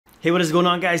Hey, what is going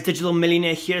on, guys? Digital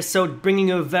Millionaire here. So bringing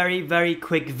you a very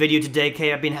quick video today.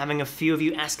 Okay, I've been having a few of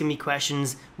you asking me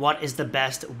questions. What is the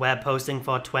best web hosting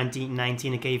for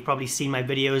 2019? Okay, you've probably seen my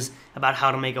videos about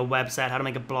how to make a website, how to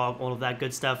make a blog, all of that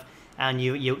good stuff. And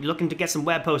you're looking to get some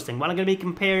web hosting. Well, I'm going to be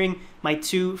comparing my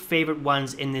two favorite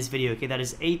ones in this video. Okay, that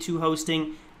is A2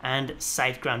 Hosting and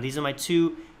Siteground. These are my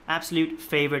two absolute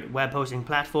favorite web hosting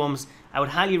platforms. I would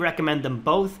highly recommend them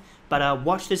both. But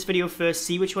watch this video first,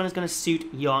 see which one is going to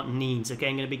suit your needs. Okay,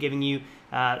 I'm going to be giving you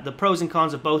the pros and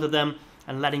cons of both of them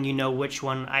and letting you know which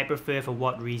one I prefer for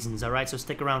what reasons. Alright, so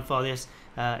stick around for this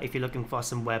if you're looking for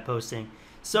some web hosting.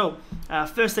 So,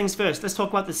 first things first, let's talk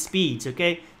about the speeds,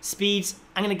 okay? Speeds,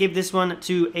 I'm going to give this one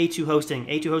to A2 Hosting.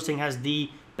 A2 Hosting has the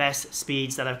best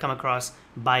speeds that I've come across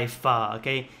by far,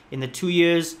 okay? In the 2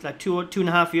 years, like two and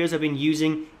a half years I've been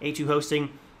using A2 Hosting,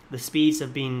 the speeds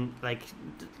have been like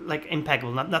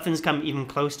impeccable. Nothing's come even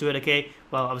close to it. Okay,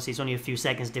 well, obviously it's only a few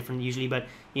seconds different usually, but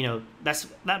you know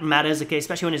that matters. Okay,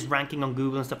 especially when it's ranking on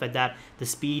Google and stuff like that. The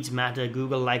speeds matter.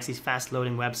 Google likes these fast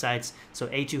loading websites, so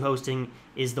A2 Hosting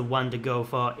is the one to go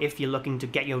for if you're looking to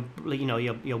get your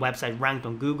website ranked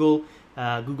on Google.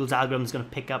 Google's algorithm is going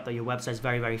to pick up that your website is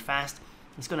very fast.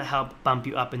 It's going to help bump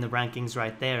you up in the rankings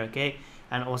right there. Okay.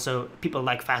 And also, people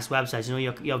like fast websites. You know,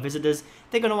 your visitors,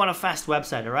 they're going to want a fast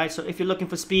website, all right? So if you're looking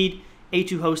for speed,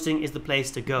 A2 Hosting is the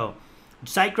place to go.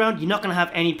 Siteground, you're not going to have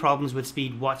any problems with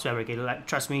speed whatsoever, okay? Like,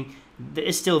 trust me,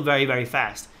 it's still very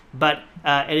fast. But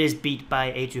it is beat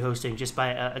by A2 Hosting just by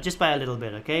a little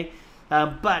bit, okay?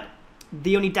 But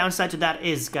the only downside to that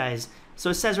is, guys,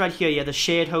 so it says right here, yeah, the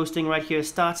shared hosting right here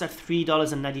starts at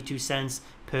 $3.92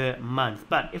 per month.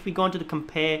 But if we go on to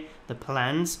compare the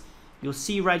plans, you'll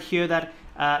see right here that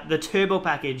the turbo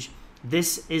package,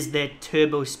 this is their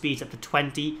turbo speeds up to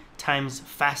 20 times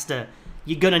faster.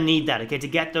 You're gonna need that, okay? To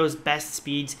get those best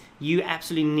speeds, you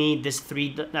absolutely need this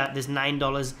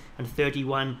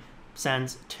 $9.31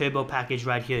 turbo package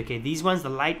right here, okay? These ones, the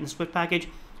light and swift package,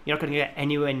 you're not gonna get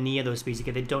anywhere near those speeds,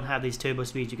 okay? They don't have these turbo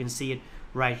speeds. You can see it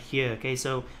right here, okay?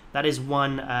 So that is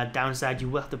one downside. You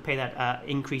will have to pay that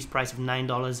increased price of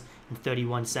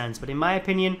 $9.31. But in my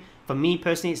opinion, for me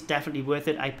personally, it's definitely worth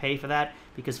it. I pay for that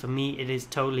because for me, it is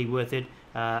totally worth it.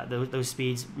 Those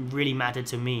speeds really matter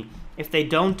to me. If they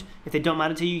don't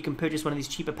matter to you, you can purchase one of these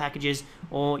cheaper packages,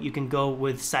 or you can go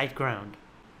with Siteground.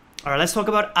 All right, let's talk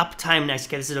about uptime next.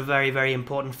 Okay, this is a very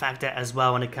important factor as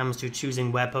well when it comes to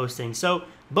choosing web hosting. So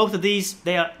both of these,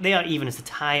 they are even. It's a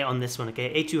tie on this one.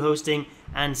 Okay, A2 Hosting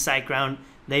and Siteground,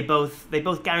 they both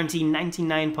guarantee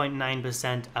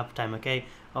 99.9% uptime. Okay,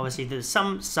 obviously there's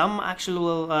some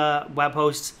actual web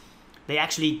hosts, they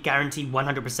actually guarantee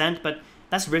 100%, but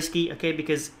that's risky, okay,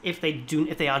 because if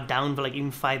they are down for like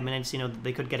even 5 minutes, you know,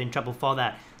 they could get in trouble for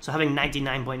that. So having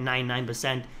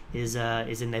 99.99% is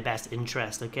in their best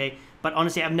interest, okay? But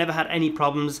honestly, I've never had any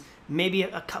problems. Maybe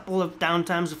a couple of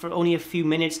downtimes for only a few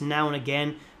minutes now and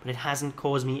again, but it hasn't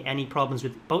caused me any problems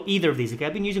with either of these, okay?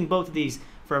 I've been using both of these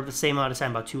for the same amount of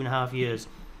time, about 2.5 years.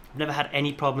 I've never had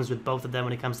any problems with both of them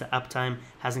when it comes to uptime.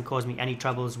 Hasn't caused me any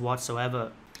troubles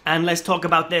whatsoever. And let's talk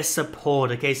about their support,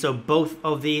 okay? So both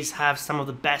of these have some of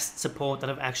the best support that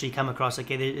I've actually come across,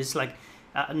 okay? It's like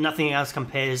nothing else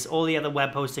compares. All the other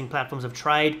web hosting platforms I've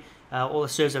tried, all the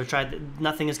servers I've tried,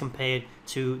 nothing is compared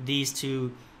to these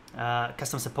two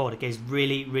customer support, okay? It's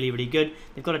really good.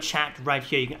 They've got a chat right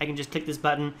here. I can just click this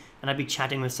button and I'd be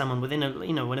chatting with someone within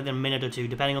within a minute or two,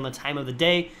 depending on the time of the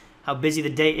day, how busy the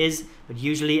day is, but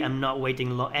usually I'm not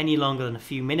waiting any longer than a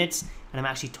few minutes, and I'm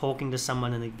actually talking to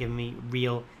someone and they're giving me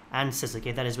real answers,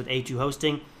 okay? That is with A2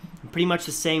 Hosting. Pretty much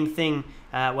the same thing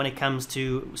when it comes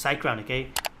to Siteground, okay?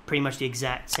 Pretty much the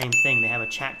exact same thing. They have a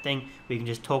chat thing where you can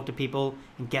just talk to people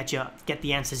and get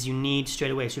the answers you need straight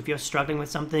away. So if you're struggling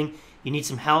with something, you need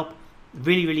some help,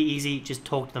 really easy, just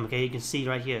talk to them, okay? You can see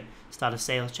right here, start a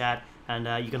sales chat, and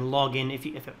you can log in if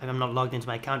I'm not logged into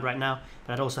my account right now,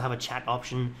 but I'd also have a chat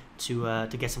option to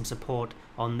get some support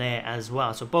on there as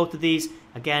well. So both of these,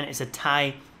 again, it's a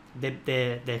tie.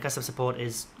 Their customer support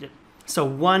is. So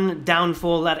one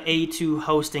downfall that A2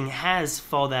 Hosting has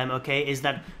for them, okay, is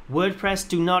that WordPress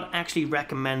do not actually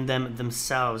recommend them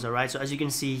themselves, all right? So as you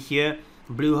can see here,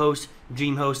 Bluehost,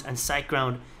 DreamHost, and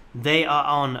Siteground, they are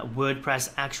on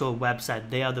WordPress actual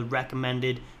website. They are the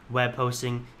recommended web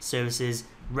hosting services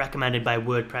recommended by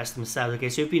WordPress themselves, okay?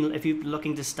 So if you're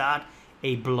looking to start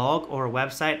a blog or a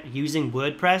website using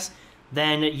WordPress,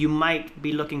 then you might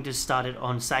be looking to start it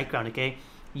on Siteground, okay?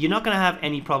 You're not going to have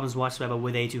any problems whatsoever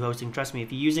with A2 Hosting. Trust me,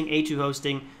 if you're using A2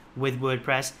 Hosting with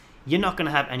WordPress, you're not going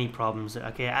to have any problems,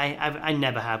 okay? I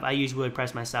never have. I use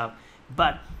WordPress myself,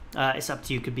 but it's up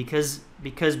to you because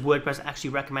WordPress actually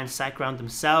recommends Siteground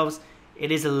themselves.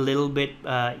 it is a little bit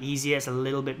easier, it's a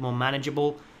little bit more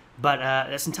manageable, but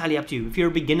that's entirely up to you. If you're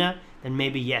a beginner, then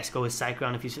maybe yes, go with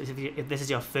Siteground. If this is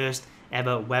your first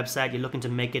ever website, you're looking to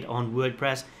make it on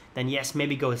WordPress, then yes,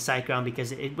 maybe go with Siteground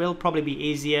because it will probably be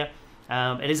easier.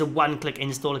 It is a one-click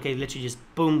install, okay, literally just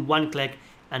boom, one click,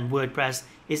 and WordPress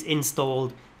is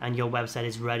installed and your website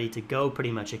is ready to go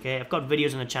pretty much, okay? I've got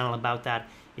videos on the channel about that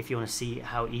if you want to see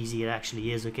how easy it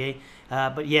actually is, okay?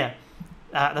 But yeah,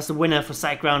 that's the winner for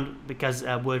Siteground because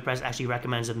WordPress actually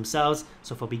recommends it themselves.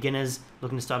 So for beginners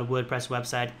looking to start a WordPress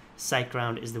website,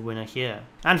 Siteground is the winner here.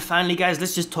 And finally, guys,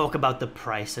 let's just talk about the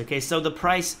price, okay? So the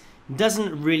price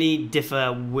doesn't really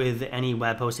differ with any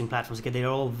web hosting platforms, okay? They're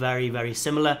all very, very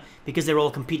similar because they're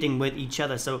all competing with each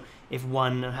other. So if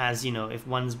one has, you know, if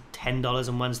one's $10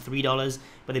 and one's $3,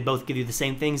 but they both give you the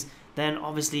same things, then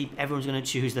obviously everyone's going to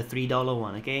choose the $3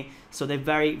 one, okay? So they're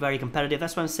very, very competitive.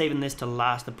 That's why I'm saving this to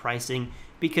last, the pricing,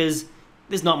 because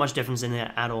there's not much difference in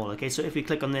there at all, okay? So if we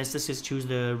click on this, let's just choose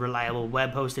the reliable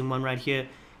web hosting one right here.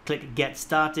 Click Get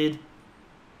Started.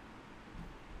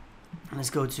 Let's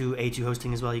go to A2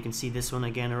 hosting as well. You can see this one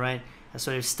again, all right?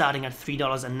 So it's starting at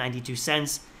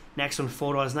 $3.92. Next one,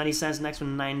 $4.90. Next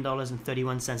one,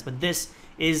 $9.31. But this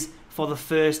is for the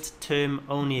first term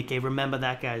only, okay? Remember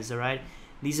that, guys, all right?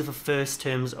 These are for first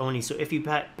terms only. So if you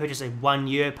purchase a 1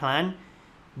 year plan,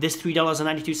 this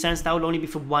 $3.92, that will only be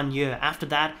for 1 year. After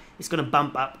that, it's going to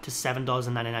bump up to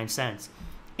 $7.99.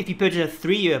 If you purchase a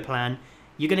 3 year plan,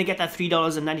 you're going to get that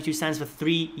 $3.92 for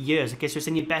 3 years. Okay, so it's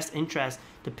in your best interest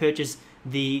to purchase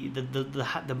the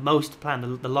most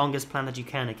plan, the longest plan that you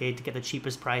can, okay, to get the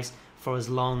cheapest price for as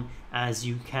long as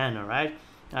you can, all right?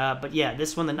 But yeah,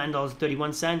 this one, the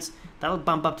 $9.31, that'll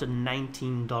bump up to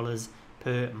 $19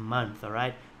 per month, all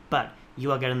right? But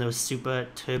you are getting those super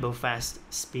turbo fast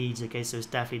speeds, okay? So it's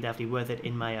definitely worth it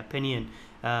in my opinion.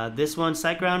 This one,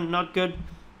 Siteground, not good,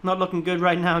 not looking good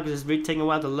right now because it's really taking a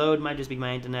while to load. Might just be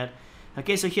my internet.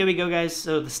 Okay, so here we go, guys.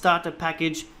 So the starter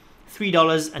package,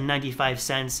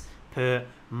 $3.95 per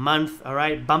month, all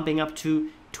right? Bumping up to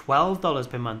 $12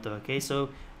 per month, though, okay? So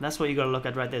that's what you got to look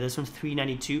at right there. This one's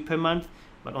 $3.92 per month,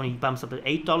 but only bumps up to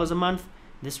 $8 a month.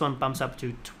 This one bumps up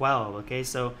to $12, okay?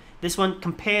 So this one,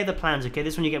 compare the plans, okay?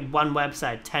 This one you get one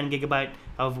website, 10 gigabyte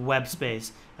of web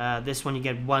space. This one you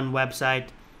get one website,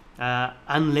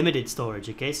 unlimited storage,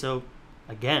 okay? So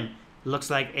again,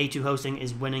 looks like A2 hosting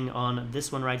is winning on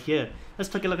this one right here. Let's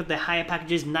take a look at the higher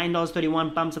packages.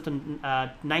 $9.31 bumps up to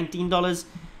 $19,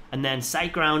 and then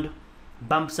SiteGround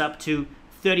bumps up to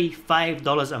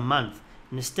 $35 a month.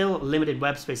 And there's still limited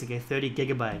web space, okay, 30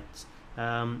 gigabytes.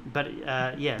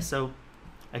 Yeah, so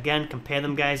again, compare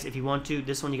them, guys, if you want to.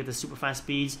 This one you get the super fast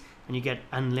speeds and you get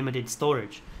unlimited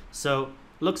storage. So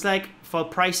looks like for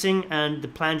pricing and the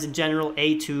plans in general,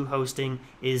 A2 hosting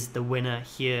is the winner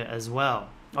here as well.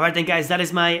 Alright then, guys, that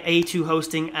is my A2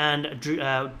 hosting and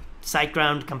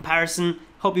SiteGround comparison.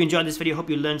 Hope you enjoyed this video. Hope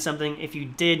you learned something. If you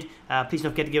did, please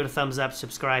don't forget to give it a thumbs up,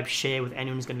 subscribe, share with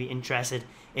anyone who's going to be interested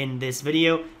in this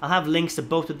video. I'll have links to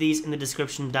both of these in the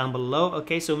description down below.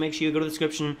 Okay, so make sure you go to the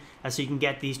description so you can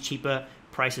get these cheaper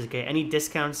prices. Okay, any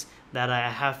discounts that I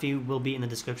have for you will be in the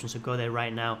description, so go there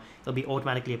right now. They'll be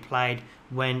automatically applied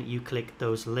when you click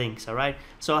those links. All right,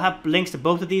 so I'll have links to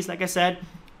both of these. Like I said,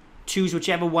 choose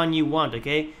whichever one you want,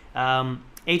 okay?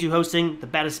 A2 hosting, the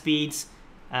better speeds,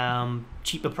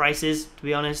 cheaper prices, to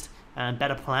be honest, and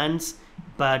better plans.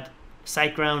 But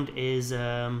SiteGround is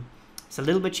it's a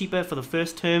little bit cheaper for the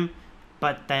first term,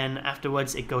 but then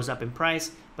afterwards it goes up in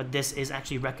price. But this is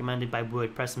actually recommended by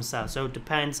WordPress themselves. So it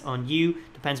depends on you,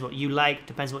 depends what you like,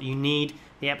 depends what you need.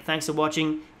 Yep, thanks for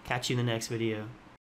watching. Catch you in the next video.